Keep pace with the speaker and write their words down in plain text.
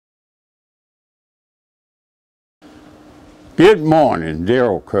Good morning,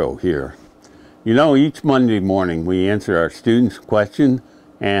 Daryl Crow here. You know, each Monday morning we answer our students' questions,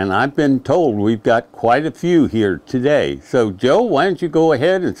 and I've been told we've got quite a few here today. So, Joe, why don't you go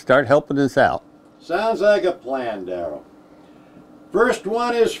ahead and start helping us out? Sounds like a plan, Daryl. First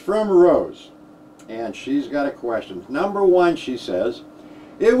one is from Rose, and she's got a question. Number one, she says,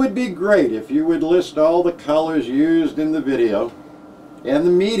 it would be great if you would list all the colors used in the video and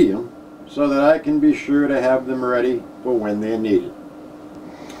the medium so that I can be sure to have them ready for when they're needed.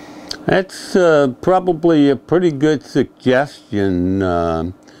 That's probably a pretty good suggestion.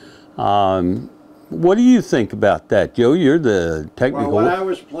 What do you think about that, Joe? You're the technical... Well, what I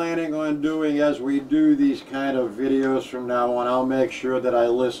was planning on doing as we do these kind of videos from now on, I'll make sure that I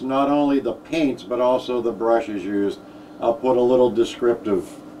list not only the paints but also the brushes used. I'll put a little descriptive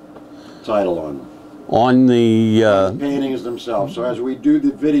title on them. On the paintings themselves. So as we do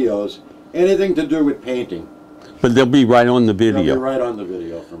the videos, anything to do with painting. But they'll be right on the video. They'll be right on the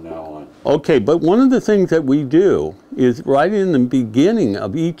video from now on. Okay, but one of the things that we do is right in the beginning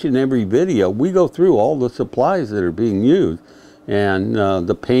of each and every video, we go through all the supplies that are being used. And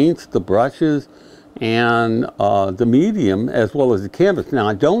the paints, the brushes, and the medium, as well as the canvas. Now,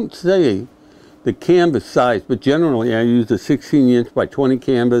 I don't say the canvas size, but generally I use a 16-inch by 20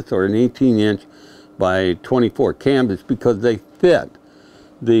 canvas or an 18-inch by 24 canvas because they fit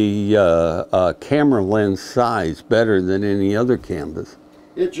the camera lens size better than any other canvas.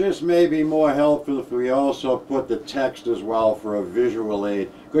 It just may be more helpful if we also put the text as well for a visual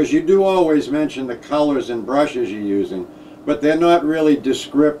aid, because you do always mention the colors and brushes you're using, but they're not really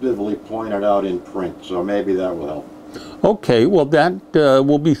descriptively pointed out in print, so maybe that will help. Okay, well that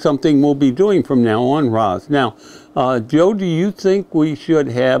will be something we'll be doing from now on, Roz. Now, Joe, do you think we should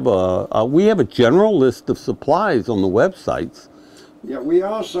have we have a general list of supplies on the websites? Yeah, we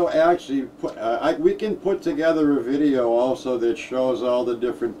also actually put, we can put together a video also that shows all the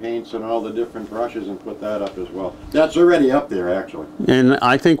different paints and all the different brushes and put that up as well. That's already up there, actually. And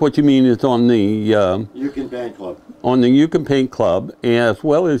I think what you mean is on the... You Can Paint Club. On the You Can Paint Club, as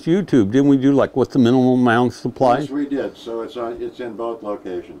well as YouTube. Didn't we do like what's the minimum amount of supplies? Yes, we did. So it's in both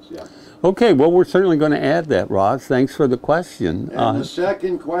locations, yeah. Okay, well, we're certainly going to add that, Roz. Thanks for the question. And the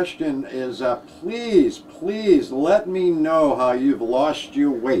second question is, please let me know how you've lost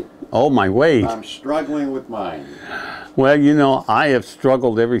your weight. Oh, my weight. I'm struggling with mine. Well, you know, I have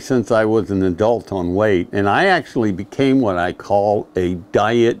struggled ever since I was an adult on weight, and I actually became what I call a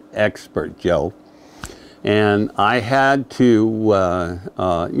diet expert, Joe. And I had to, you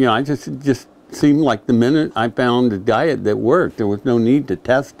know, I just seemed like the minute I found a diet that worked, there was no need to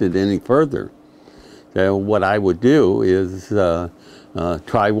test it any further. So what I would do is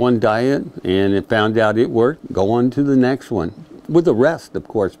try one diet, and if found out it worked, go on to the next one. With the rest, of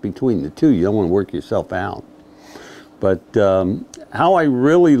course, between the two. You don't want to work yourself out. But how I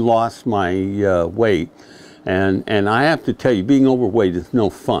really lost my weight, and I have to tell you, being overweight is no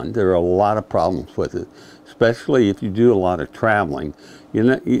fun. There are a lot of problems with it, especially if you do a lot of traveling. You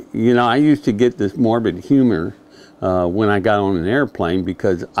know, I used to get this morbid humor when I got on an airplane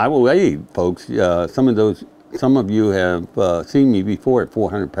because I weighed, folks. Some of you have seen me before at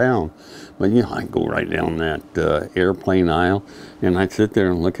 400 pounds, but you know, I go right down that airplane aisle, and I'd sit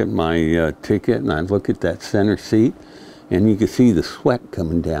there and look at my ticket, and I'd look at that center seat, and you could see the sweat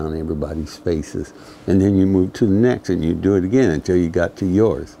coming down everybody's faces, and then you move to the next, and you do it again until you got to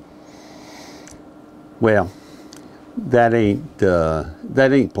yours. Well, that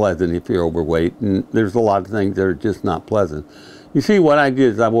ain't pleasant if you're overweight, and there's a lot of things that are just not pleasant. You see, what I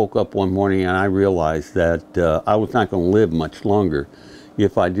did is I woke up one morning and I realized that I was not going to live much longer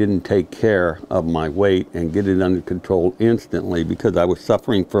if I didn't take care of my weight and get it under control instantly, because I was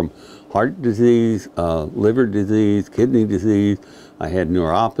suffering from heart disease, liver disease, kidney disease. I had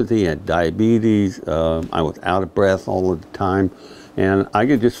neuropathy, I had diabetes, I was out of breath all of the time. And I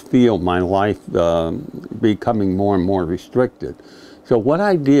could just feel my life becoming more and more restricted. So what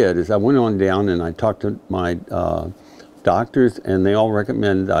I did is I went on down and I talked to my doctors, and they all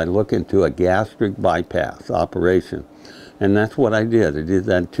recommended I look into a gastric bypass operation. And that's what I did. I did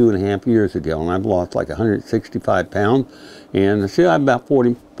that 2.5 years ago, and I've lost like 165 pounds. And I still have about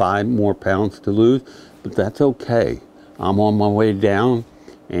 45 more pounds to lose, but that's okay. I'm on my way down,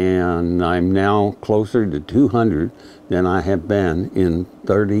 and I'm now closer to 200 than I have been in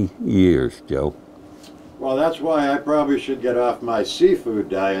 30 years, Joe. Well, that's why I probably should get off my seafood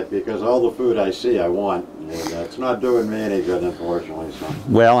diet, because all the food I see I want, and it's not doing me any good, unfortunately. So.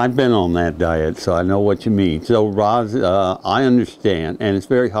 Well, I've been on that diet, so I know what you mean. So, Roz, I understand, and it's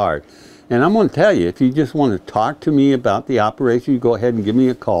very hard. And I'm going to tell you, if you just want to talk to me about the operation, you go ahead and give me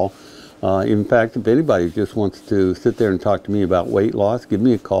a call. In fact, if anybody just wants to sit there and talk to me about weight loss, give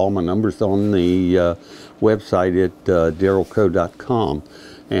me a call. My number's on the website at darylco.com,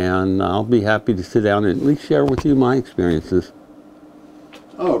 and I'll be happy to sit down and at least share with you my experiences.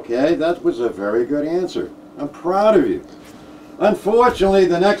 Okay, that was a very good answer. I'm proud of you. Unfortunately,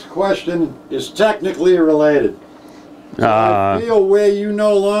 the next question is technically related. So I feel where you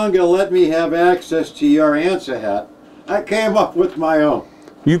no longer let me have access to your answer hat, I came up with my own.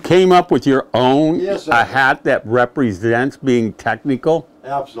 You came up with your own? Yes, a hat that represents being technical?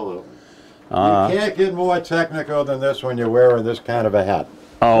 Absolutely. You can't get more technical than this when you're wearing this kind of a hat.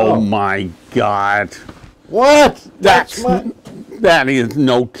 Oh my God. What? That is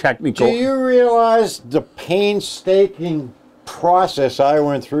no technical. Do you realize the painstaking process I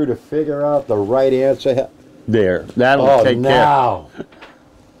went through to figure out the right answer? There, that'll take care.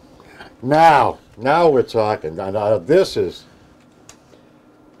 Now we're talking. Now this is.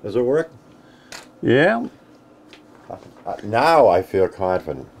 Does it work? Yeah. Now I feel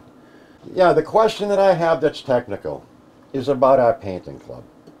confident. Yeah, the question that I have that's technical is about our painting club.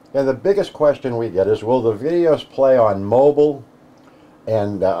 And the biggest question we get is, will the videos play on mobile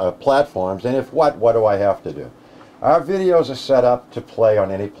and platforms? And if what do I have to do? Our videos are set up to play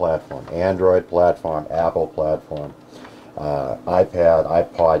on any platform. Android platform, Apple platform, iPad,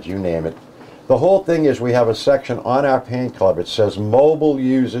 iPod, you name it. The whole thing is we have a section on our paint club. It says mobile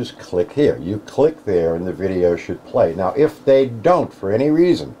users click here. You click there and the video should play. Now if they don't for any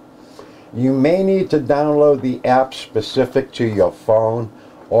reason, you may need to download the app specific to your phone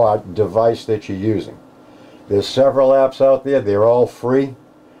or device that you're using. There's several apps out there. They're all free,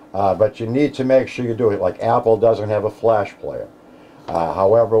 but you need to make sure you do it. Like Apple doesn't have a flash player.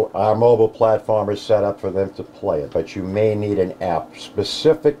 However, our mobile platform is set up for them to play it, but you may need an app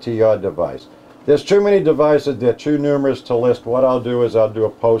specific to your device. There's too many devices. They're too numerous to list. What I'll do is I'll do a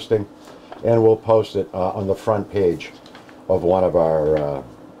posting, and we'll post it on the front page of one of our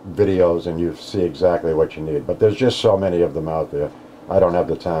videos, and you see exactly what you need. But there's just so many of them out there. I don't have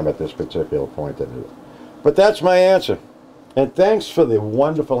the time at this particular point to do it. But that's my answer. And thanks for the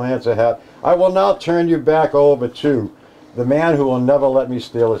wonderful answer hat. I will now turn you back over to the man who will never let me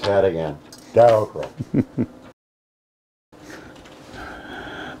steal his hat again, Daryl Crow.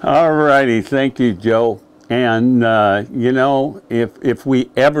 All righty, thank you, Joe. And you know, if we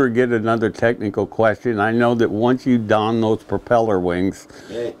ever get another technical question, I know that once you don those propeller wings,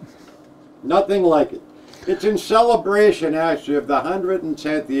 hey, nothing like it. It's in celebration, actually, of the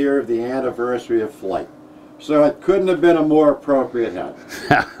 110th year of the anniversary of flight. So it couldn't have been a more appropriate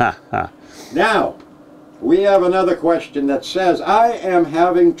hat. Now, we have another question that says, I am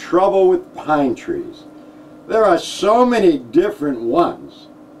having trouble with pine trees. There are so many different ones,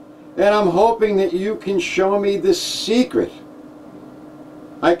 and I'm hoping that you can show me the secret.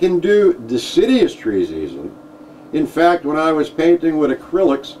 I can do deciduous trees easily. In fact, when I was painting with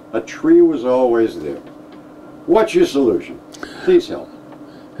acrylics, a tree was always there. What's your solution? Please help.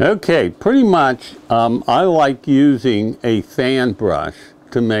 Okay, pretty much I like using a fan brush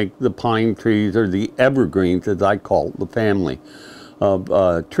to make the pine trees, or the evergreens as I call the family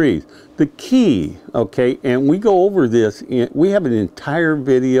of trees. The key, okay, and we go over this, we have an entire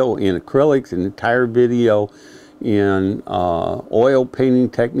video in acrylics, an entire video in oil painting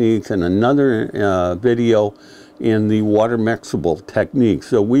techniques, and another video in the water mixable technique.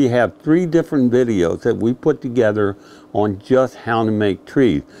 So we have 3 different videos that we put together on just how to make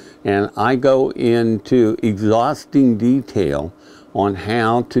trees. And I go into exhausting detail on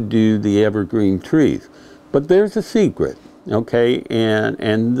how to do the evergreen trees. But there's a secret, okay,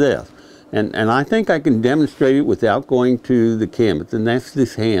 and this. And I think I can demonstrate it without going to the canvas, and that's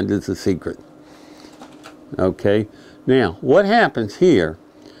this hand is the secret. Okay, now what happens here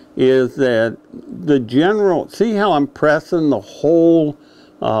is that the general, see how I'm pressing the whole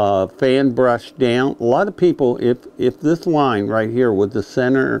fan brush down? A lot of people, if this line right here with the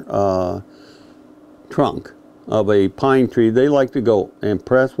center trunk of a pine tree, they like to go and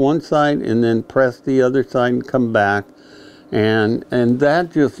press one side and then press the other side and come back, and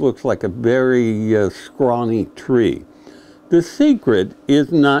that just looks like a very scrawny tree. The secret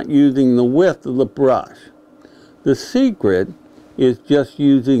is not using the width of the brush. The secret is just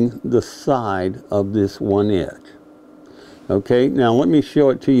using the side of this one edge. Okay, now let me show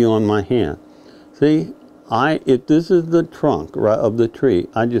it to you on my hand. See, if this is the trunk of the tree,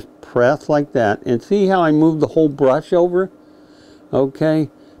 I just press like that, and see how I move the whole brush over? Okay,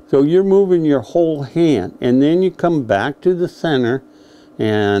 so you're moving your whole hand, and then you come back to the center,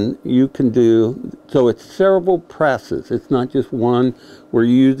 and you can do, so it's several presses. It's not just one. We're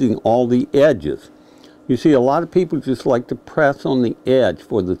using all the edges. You see, a lot of people just like to press on the edge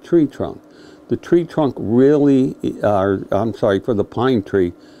for the tree trunk. The tree trunk really, I'm sorry, for the pine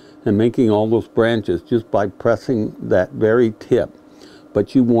tree, and making all those branches just by pressing that very tip.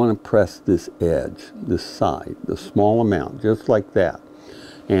 But you want to press this edge, this side, the small amount, just like that.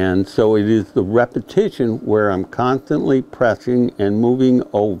 And so it is the repetition where I'm constantly pressing and moving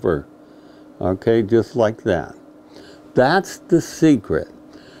over. Okay, just like that. That's the secret.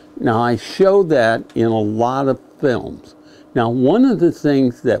 Now, I show that in a lot of films. Now, one of the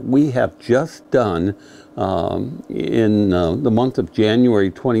things that we have just done in the month of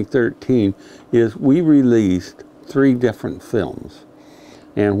January 2013 is we released 3 different films.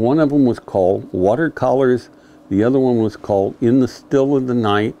 And one of them was called Watercolors, the other one was called In the Still of the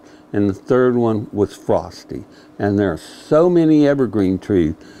Night, and the third one was Frosty. And there are so many evergreen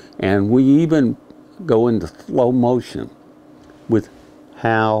trees, and we even go into slow motion with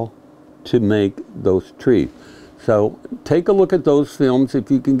how to make those trees. So take a look at those films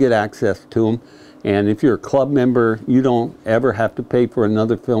if you can get access to them. And if you're a club member, you don't ever have to pay for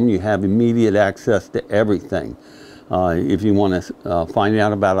another film. You have immediate access to everything. If you want to find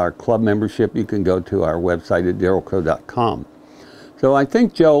out about our club membership, you can go to our website at darylcrow.com. So I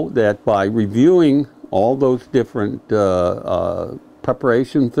think, Joe, that by reviewing all those different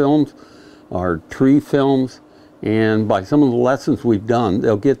preparation films, our tree films, and by some of the lessons we've done,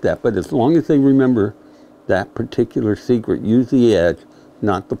 they'll get that. But as long as they remember that particular secret, use the edge,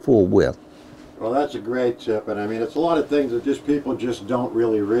 not the full width. Well, that's a great tip, and I mean, it's a lot of things that just people just don't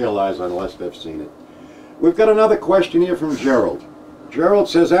really realize unless they've seen it. We've got another question here from Gerald. Gerald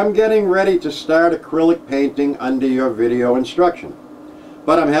says, I'm getting ready to start acrylic painting under your video instruction,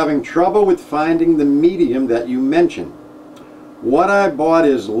 but I'm having trouble with finding the medium that you mentioned. What I bought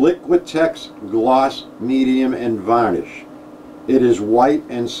is Liquitex Gloss Medium and Varnish. It is white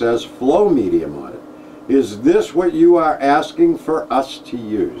and says Flow Medium on it. Is this what you are asking for us to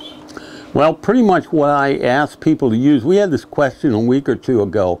use? Well, pretty much what I ask people to use. We had this question a week or two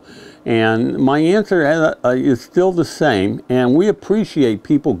ago, and my answer is still the same, and we appreciate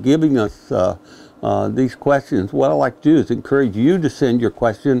people giving us these questions. What I like to do is encourage you to send your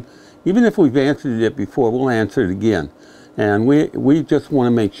question. Even if we've answered it before, we'll answer it again. And we just want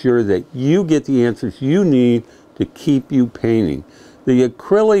to make sure that you get the answers you need to keep you painting. The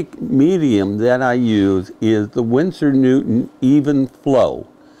acrylic medium that I use is the Winsor Newton Even Flow.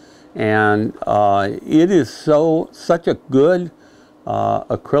 And it is such a good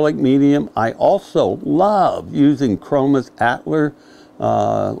acrylic medium. I also love using Chroma's Atlas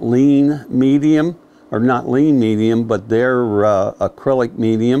lean medium, or not lean medium, but their acrylic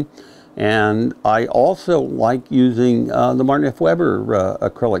medium. And I also like using the Martin F. Weber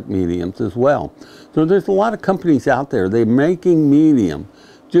acrylic mediums as well. So there's a lot of companies out there. They're making medium.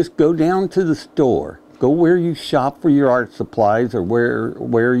 Just go down to the store. Go where you shop for your art supplies, or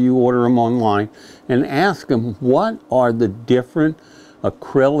where you order them online, and ask them what are the different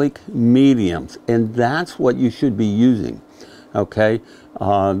acrylic mediums. And that's what you should be using. Okay?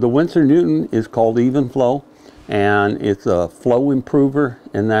 The Winsor Newton is called Even Flow, and it's a flow improver,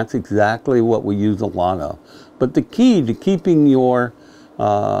 and that's exactly what we use a lot of. But the key to keeping your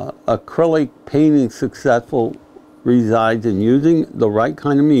acrylic painting successful resides in using the right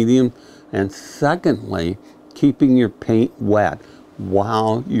kind of medium, and secondly, keeping your paint wet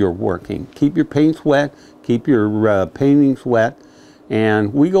while you're working. Keep your paints wet, keep your paintings wet,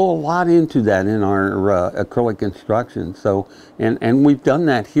 and we go a lot into that in our acrylic instructions. So, and we've done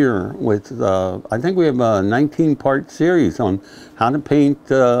that here with, I think we have a 19-part series on how to paint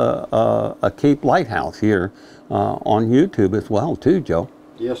a Cape Lighthouse here on YouTube as well too, Joe.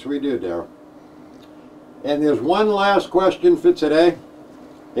 Yes, we do, Daryl. And there's one last question for today.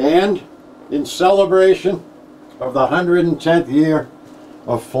 And in celebration of the 110th year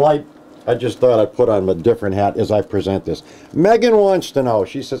of flight, I just thought I'd put on a different hat as I present this. Megan wants to know,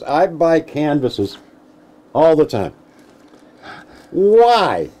 she says, I buy canvases all the time.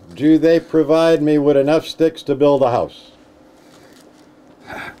 Why do they provide me with enough sticks to build a house?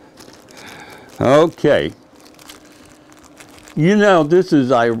 Okay. You know, this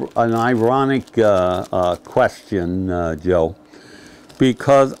is an ironic question, Joe,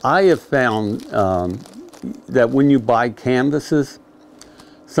 because I have found that when you buy canvases,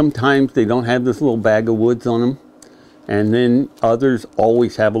 sometimes they don't have this little bag of woods on them, and then others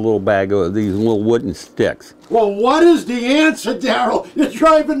always have a little bag of these little wooden sticks. Well, what is the answer, Daryl? You're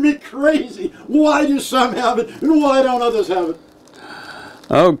driving me crazy. Why do some have it, and why don't others have it?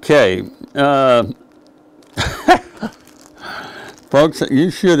 Okay. Folks, you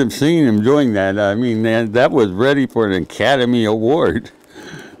should have seen him doing that. I mean, that was ready for an Academy Award.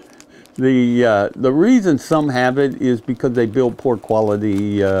 The reason some have it is because they build poor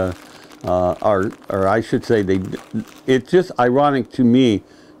quality, or I should say, it's just ironic to me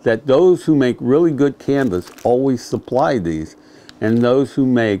that those who make really good canvas always supply these, and those who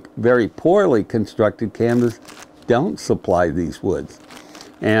make very poorly constructed canvas don't supply these woods.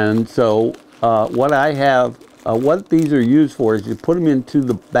 And so what these are used for is you put them into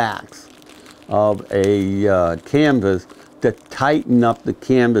the backs of a canvas to tighten up the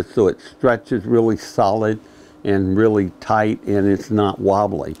canvas so it stretches really solid and really tight and it's not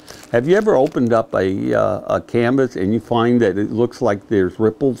wobbly. Have you ever opened up a canvas and you find that it looks like there's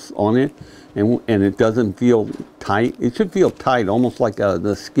ripples on it and it doesn't feel tight? It should feel tight, almost like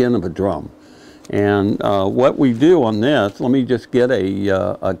the skin of a drum. And what we do on this, let me just get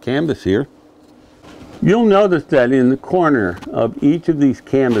a canvas here. You'll notice that in the corner of each of these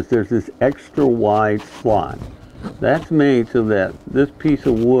canvas there's this extra wide slot. That's made so that this piece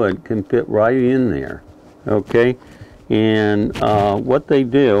of wood can fit right in there, okay? And what they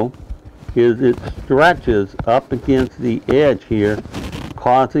do is it stretches up against the edge here,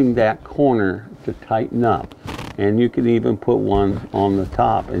 causing that corner to tighten up. And you can even put one on the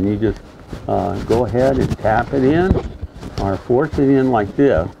top, and you just go ahead and tap it in or force it in like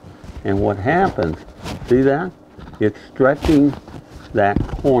this. And what happens, see that? It's stretching that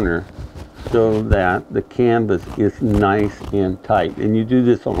corner so that the canvas is nice and tight. And you do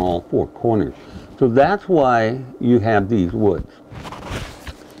this on all four corners. So that's why you have these woods.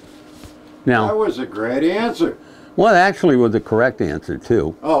 Now, that was a great answer. Well, it actually was the correct answer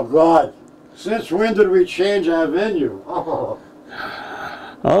too. Oh God, since when did we change our venue? Oh.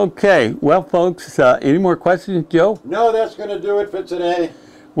 Okay, well folks, any more questions, Joe? No, that's going to do it for today.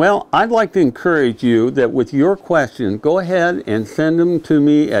 Well, I'd like to encourage you that with your questions, go ahead and send them to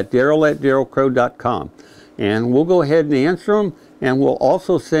me at Daryl@DarylCrow.com. And we'll go ahead and answer them, and we'll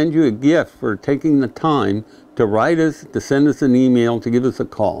also send you a gift for taking the time to write us, to send us an email, to give us a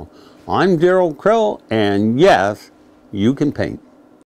call. I'm Daryl Crow, and yes, you can paint.